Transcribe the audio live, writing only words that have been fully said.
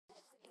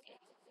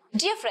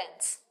Dear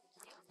friends,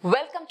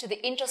 welcome to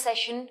the intro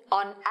session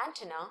on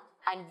antenna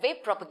and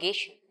wave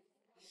propagation.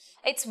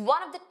 It's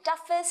one of the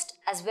toughest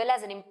as well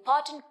as an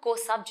important core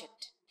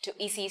subject to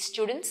ECE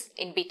students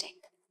in BTech.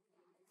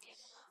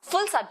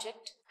 Full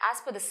subject as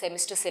per the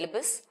semester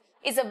syllabus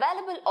is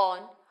available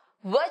on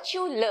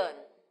Virtulearn.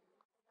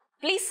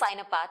 Please sign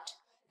up at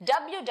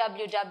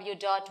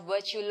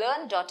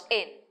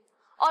www.virtulearn.in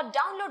or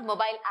download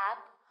mobile app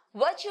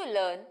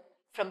Virtulearn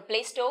from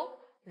Play Store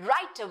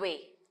right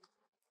away.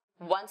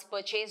 Once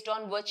purchased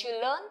on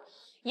Virtulearn,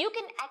 you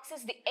can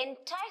access the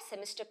entire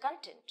semester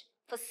content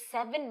for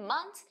 7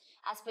 months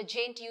as per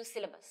JNTU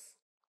syllabus.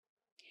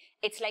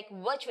 It's like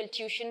virtual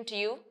tuition to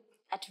you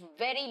at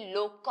very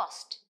low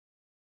cost.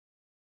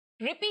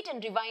 Repeat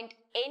and rewind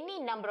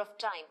any number of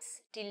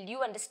times till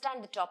you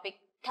understand the topic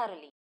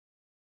thoroughly.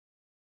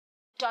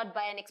 Taught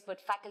by an expert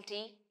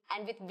faculty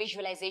and with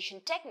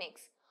visualization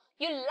techniques,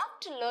 you'll love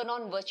to learn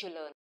on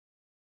Virtulearn.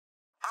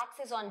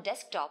 Access on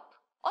desktop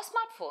or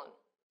smartphone,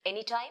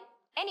 anytime,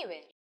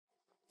 anywhere.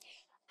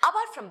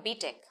 Apart from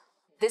BTech,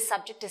 this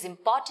subject is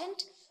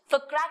important for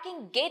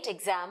cracking GATE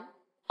exam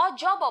or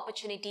job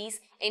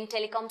opportunities in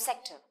telecom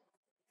sector.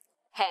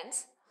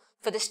 Hence,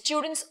 for the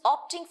students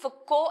opting for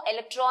core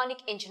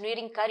electronic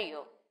engineering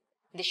career,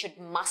 they should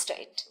master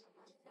it.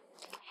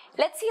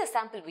 Let's see a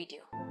sample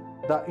video.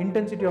 The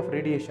intensity of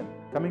radiation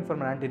coming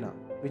from an antenna,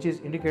 which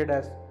is indicated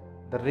as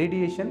the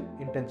radiation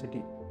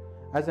intensity.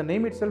 As the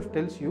name itself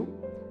tells you,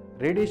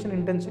 radiation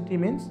intensity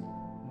means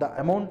the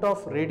amount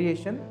of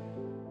radiation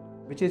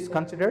which is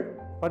considered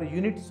per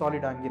unit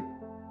solid angle.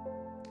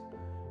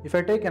 If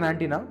I take an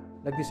antenna,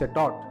 like this, a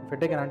dot, if I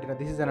take an antenna,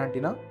 this is an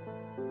antenna.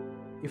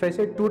 If I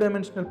say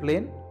two-dimensional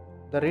plane,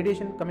 the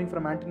radiation coming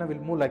from antenna will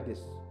move like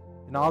this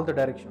in all the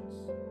directions.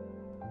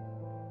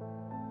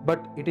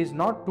 But it is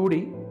not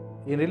 2D.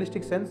 In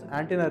realistic sense,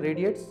 antenna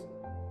radiates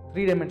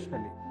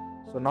three-dimensionally.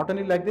 So not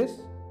only like this,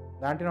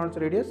 the antenna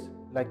also radiates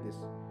like this.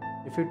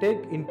 If you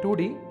take in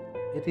 2D,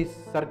 it is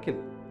circle.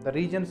 The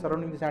region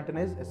surrounding this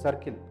antenna is a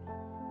circle.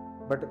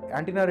 But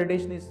antenna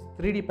radiation is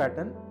 3D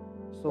pattern.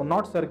 So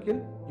not circle,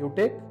 you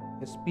take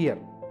a sphere.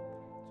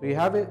 So you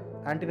have an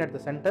antenna at the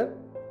center.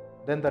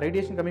 Then the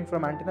radiation coming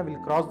from antenna will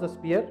cross the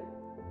sphere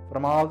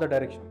from all the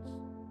directions.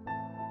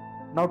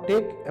 Now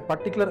take a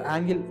particular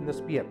angle in the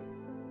sphere.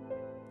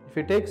 If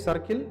you take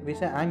circle, we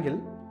say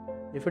angle.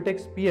 If you take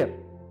sphere,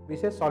 we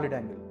say solid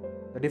angle.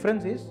 The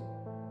difference is,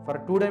 for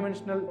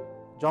two-dimensional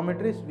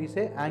geometries, we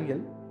say angle.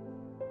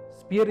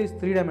 Sphere is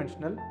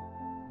three-dimensional.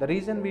 The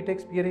reason we take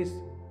sphere is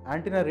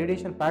antenna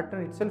radiation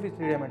pattern itself is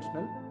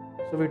three-dimensional.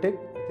 So we take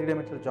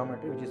three-dimensional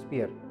geometry, which is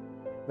sphere.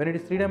 When it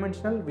is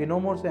three-dimensional, we no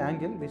more say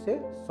angle, we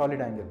say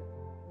solid angle.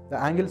 The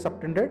angle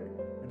subtended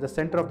at the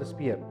center of the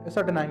sphere, a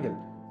certain angle,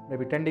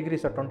 maybe 10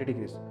 degrees or 20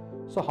 degrees.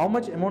 So how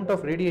much amount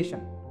of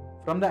radiation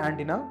from the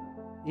antenna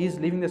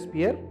is leaving the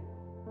sphere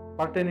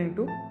pertaining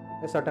to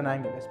a certain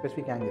angle, a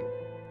specific angle.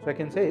 So I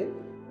can say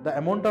the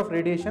amount of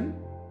radiation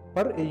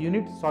per a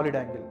unit solid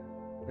angle.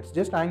 It's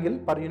just angle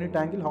per unit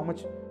angle, how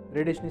much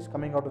radiation is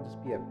coming out of the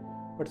sphere.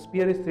 But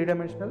sphere is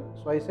three-dimensional,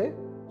 so I say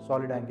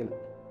solid angle.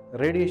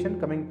 Radiation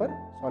coming per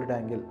solid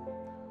angle.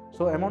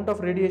 So amount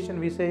of radiation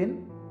we say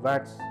in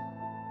watts.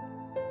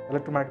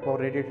 Electromagnetic power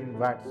radiated in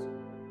watts.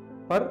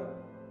 Per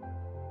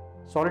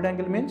solid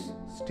angle means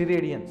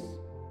steradians.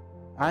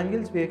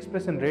 Angles we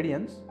express in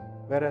radians,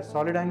 whereas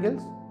solid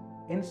angles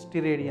in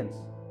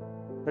steradians.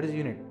 That is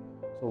unit.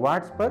 So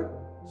watts per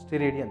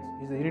steradians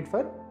is the unit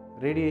for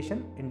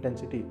radiation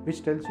intensity,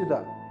 which tells you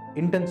the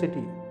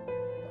intensity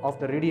of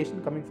the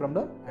radiation coming from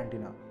the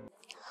antenna.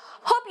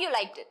 Hope you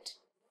liked it.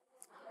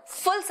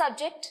 Full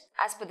subject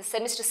as per the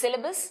semester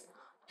syllabus,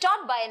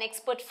 taught by an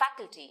expert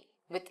faculty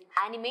with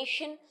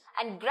animation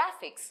and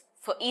graphics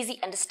for easy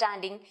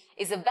understanding,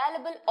 is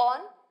available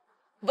on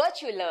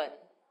Virtulearn.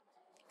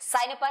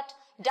 Sign up at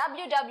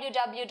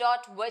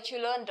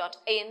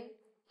www.virtulearn.in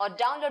or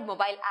download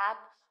mobile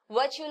app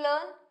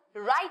Virtulearn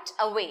right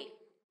away.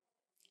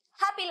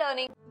 Happy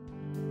learning!